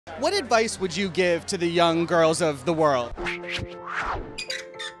What advice would you give to the young girls of the world?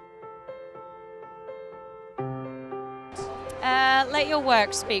 Let your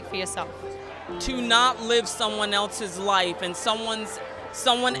work speak for yourself. To not live someone else's life and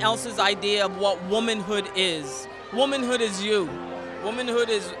someone else's idea of what womanhood is. Womanhood is you. Womanhood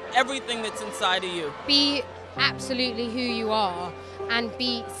is everything that's inside of you. Be absolutely who you are and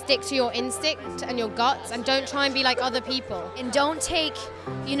stick to your instinct and your guts and don't try and be like other people. And don't take,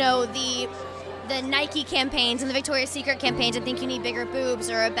 you know, the Nike campaigns and the Victoria's Secret campaigns and think you need bigger boobs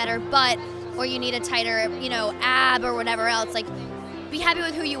or a better butt or you need a tighter, you know, ab or whatever else. Like, be happy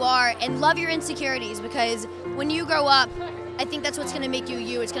with who you are and love your insecurities, because when you grow up, I think that's what's going to make you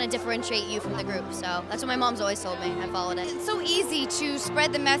you. It's going to differentiate you from the group. So that's what my mom's always told me. I followed it. It's so easy to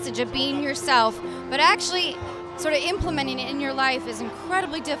spread the message of being yourself, but actually sort of implementing it in your life is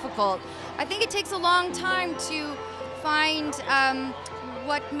incredibly difficult. I think it takes a long time to find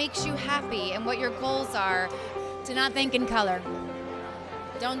what makes you happy and what your goals are. To not think in color.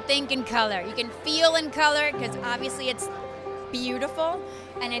 Don't think in color. You can feel in color because obviously it's beautiful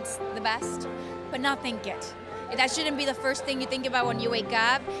and it's the best, but not think it. That shouldn't be the first thing you think about when you wake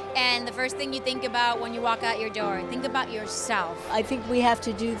up and the first thing you think about when you walk out your door. Think about yourself. I think we have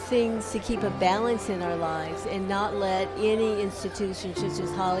to do things to keep a balance in our lives and not let any institution such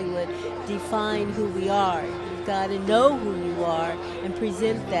as Hollywood define who we are. You've got to know who you are and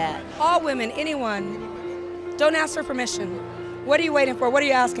present that. All women, anyone, don't ask for permission. What are you waiting for? What are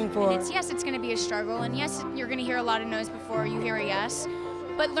you asking for? Yes, it's going to be a struggle, and yes, you're going to hear a lot of no's before you hear a yes.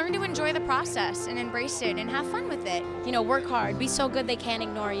 But learn to enjoy the process and embrace it and have fun with it. You know, work hard, be so good they can't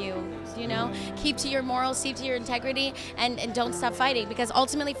ignore you, you know? Keep to your morals, keep to your integrity, and don't stop fighting, because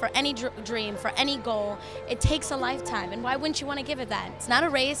ultimately for any dream, for any goal, it takes a lifetime, and why wouldn't you want to give it that? It's not a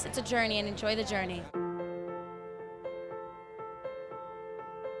race, it's a journey, and enjoy the journey.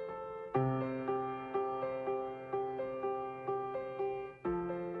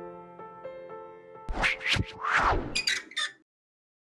 Wow.